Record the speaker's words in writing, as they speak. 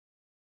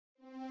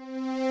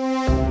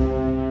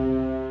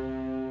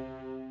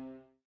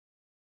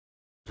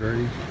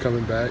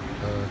coming back.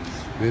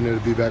 Being able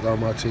to be back on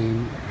my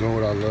team, doing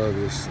what I love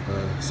is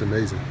it's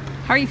amazing.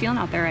 How are you feeling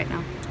out there right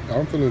now?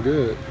 I'm feeling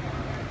good.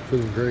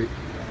 Feeling great.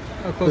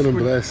 Feeling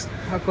blessed.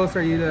 How close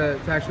are you to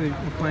actually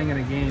playing in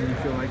a game, you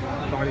feel like,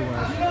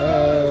 body-wise?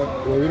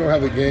 Well, we don't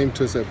have a game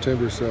till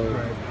September, so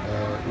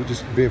we're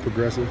just being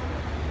progressive,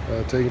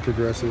 taking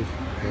progressive.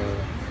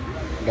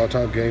 By the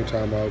time game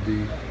time, I'll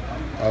be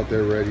out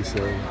there ready.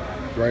 So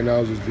right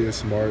now, just being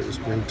smart. It's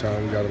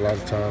springtime. We got a lot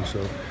of time,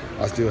 so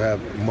I still have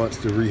months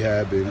to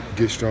rehab and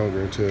get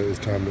stronger until it's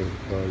time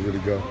to really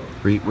go.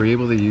 Were you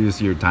able to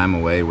use your time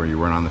away where you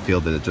weren't on the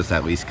field to just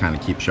at least kind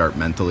of keep sharp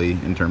mentally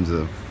in terms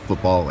of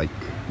football, like,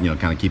 you know,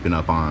 kind of keeping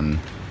up on,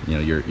 you know,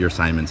 your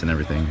assignments and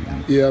everything?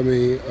 Yeah, I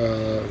mean,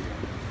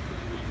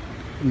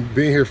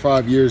 being here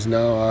 5 years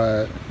now,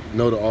 I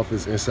know the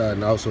offense inside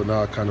and out, so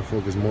now I kind of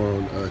focus more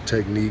on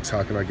techniques.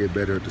 How can I get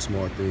better at the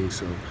small things?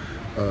 So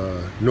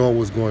knowing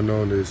what's going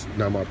on is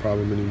not my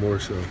problem anymore,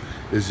 so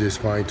it's just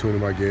fine-tuning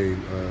my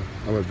game.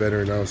 I'm a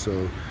veteran now,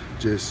 so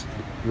just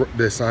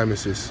the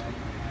assignments is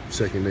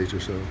second nature,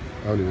 so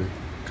I don't even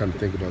kind of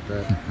think about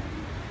that.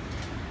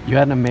 You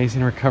had an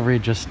amazing recovery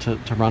just to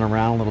run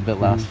around a little bit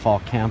last fall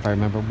camp, I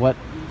remember. What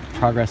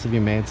progress have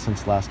you made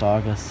since last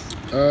August?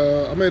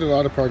 I made a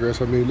lot of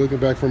progress. I mean, looking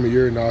back from a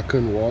year now, I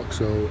couldn't walk,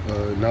 so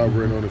now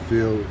running on the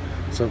field,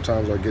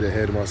 sometimes I get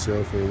ahead of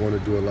myself and want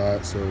to do a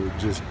lot, so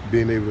just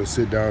being able to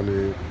sit down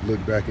and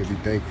look back and be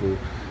thankful.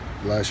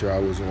 Last year I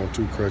was on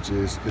 2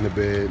 crutches in the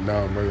bed, now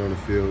I'm running on the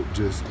field,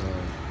 just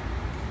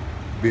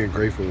being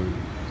grateful and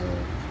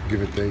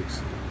giving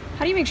thanks.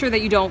 How do you make sure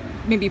that you don't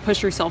maybe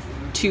push yourself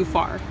too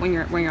far when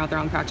you're out there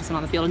on practice and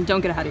on the field, and don't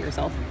get ahead of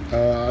yourself?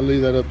 I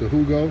leave that up to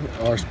Hugo,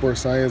 our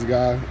sports science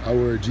guy. I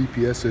wear a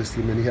GPS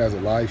system and he has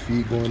a live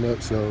feed going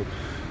up, so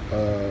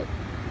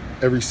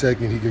every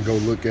second he can go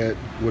look at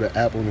with an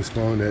app on his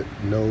phone that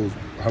knows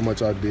how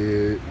much I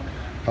did,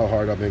 how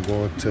hard I've been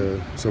going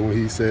to. So when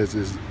he says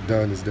it's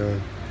done, it's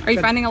done. Are you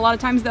finding a lot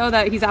of times though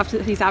that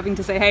he's having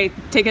to say, hey,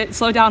 take it,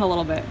 slow down a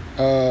little bit?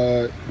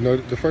 No,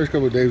 the first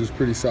couple of days was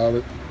pretty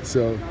solid,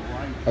 so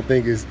I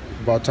think it's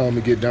about time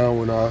to get down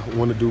when I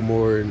want to do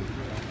more, and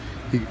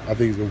I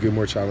think it's going to get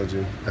more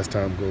challenging as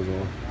time goes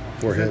on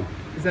for him.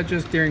 Is that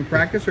just during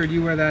practice, or do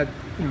you wear that,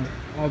 you know,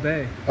 all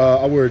day?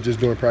 I wear it just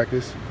during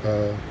practice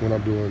when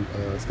I'm doing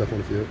stuff on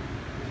the field.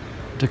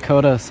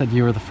 Dakota said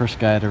you were the first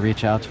guy to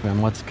reach out to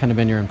him. What's kind of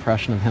been your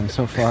impression of him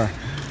so far?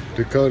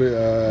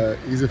 Dakota,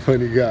 he's a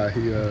funny guy.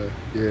 Yeah,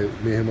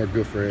 me and him are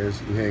good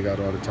friends. We hang out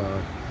all the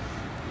time.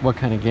 What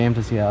kind of game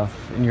does he have,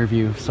 in your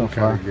view, so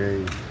far? What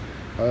kind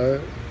of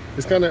game?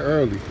 It's kind of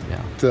early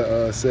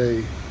to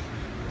say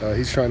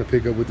he's trying to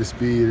pick up with the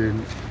speed,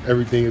 and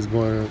everything is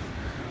going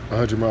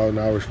 100 miles an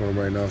hour for him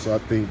right now. So I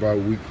think by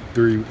week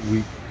 3,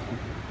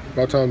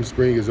 by the time the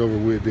spring is over,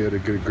 we'll be able to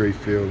get a great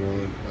feel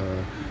on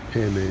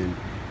him and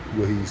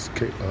what he's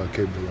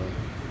capable of.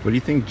 What do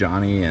you think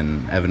Johnny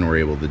and Evan were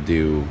able to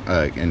do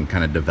and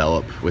kind of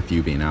develop with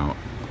you being out?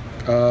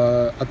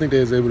 I think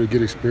they was able to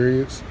get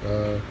experience.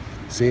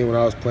 Seeing when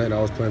I was playing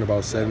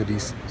about 70,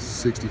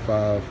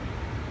 65,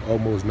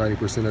 almost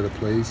 90% of the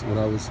plays when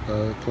I was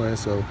playing.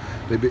 So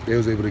they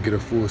was able to get a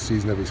full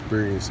season of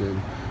experience,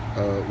 and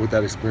with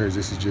that experience,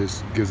 this is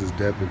just gives us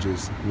depth and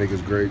just make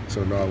us great.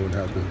 So now I wouldn't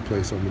have to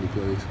play so many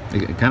plays.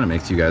 It kind of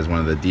makes you guys one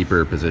of the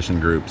deeper position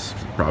groups,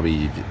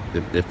 probably,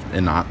 if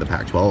not the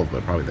Pac-12,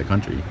 but probably the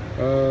country.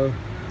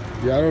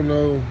 Yeah, I don't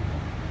know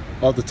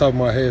off the top of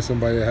my head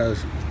somebody that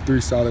has 3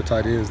 solid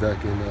tight ends that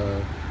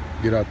can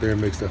get out there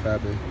and make stuff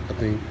happen. I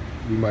think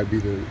we might be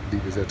the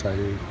deepest at tight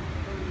end.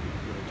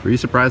 Were you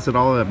surprised at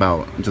all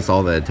about just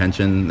all the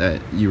attention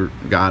that you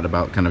got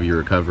about kind of your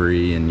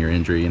recovery and your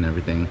injury and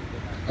everything?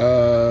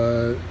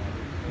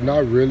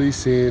 Not really,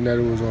 seeing that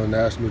it was on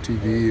national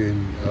TV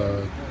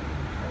and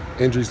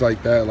injuries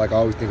like that. Like I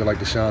always think of like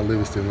Deshaun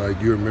Livingston,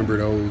 like you remember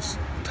those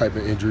type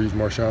of injuries,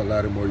 Marshawn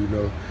Lattimore, you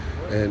know,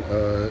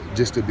 and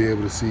just to be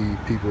able to see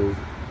people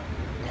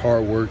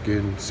hard work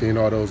and seeing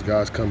all those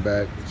guys come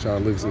back.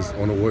 Deshaun Livingston's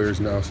on the Warriors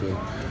now, so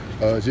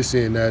just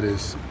seeing that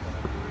is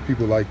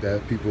people like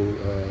that, people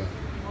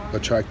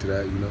attract to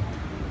that, you know.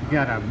 You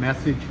got a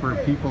message for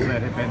people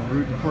that have been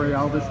rooting for you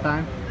all this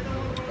time?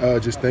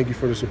 Just thank you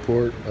for the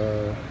support.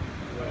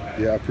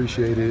 Yeah, I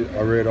appreciate it.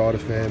 I read all the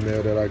fan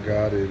mail that I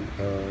got, and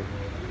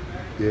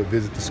yeah,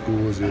 visit the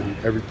schools and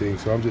everything.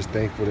 So I'm just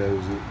thankful that it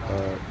was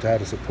to have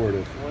the support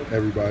of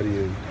everybody,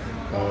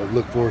 and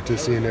look forward to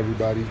seeing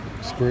everybody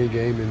spring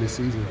game in this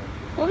season.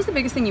 What was the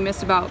biggest thing you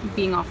missed about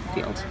being off the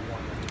field?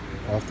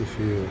 Off the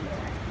field.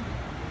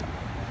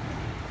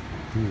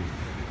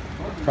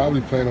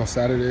 Probably playing on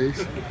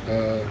Saturdays.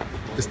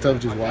 It's tough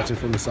just watching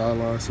from the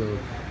sideline, so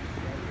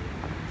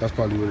that's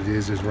probably what it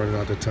is, just running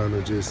out the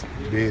tunnel, just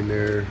being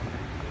there.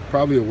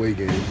 Probably away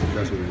games,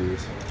 that's what it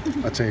is.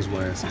 I changed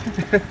my answer.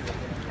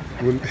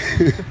 When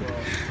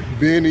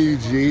being in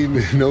Eugene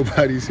and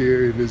nobody's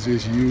here and it's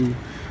just you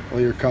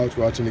on your couch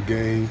watching the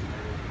game,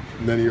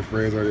 none of your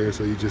friends are there,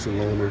 so you're just a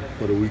loner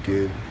for the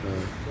weekend.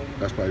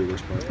 That's probably the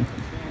worst part.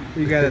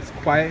 You guys that's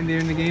quiet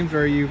during the games, or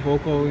are you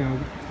vocal, you know,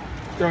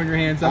 throwing your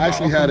hands up. I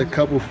actually had a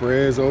couple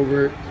friends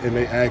over, and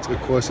they asked a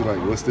question like,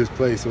 "What's this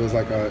place?" So it's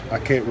like I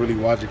can't really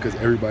watch it because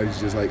everybody's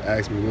just like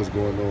asking me what's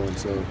going on.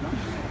 So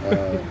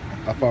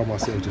I found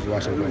myself just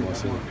watching it by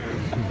myself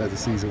as the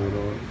season went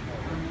on.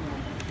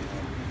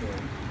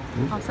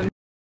 Awesome.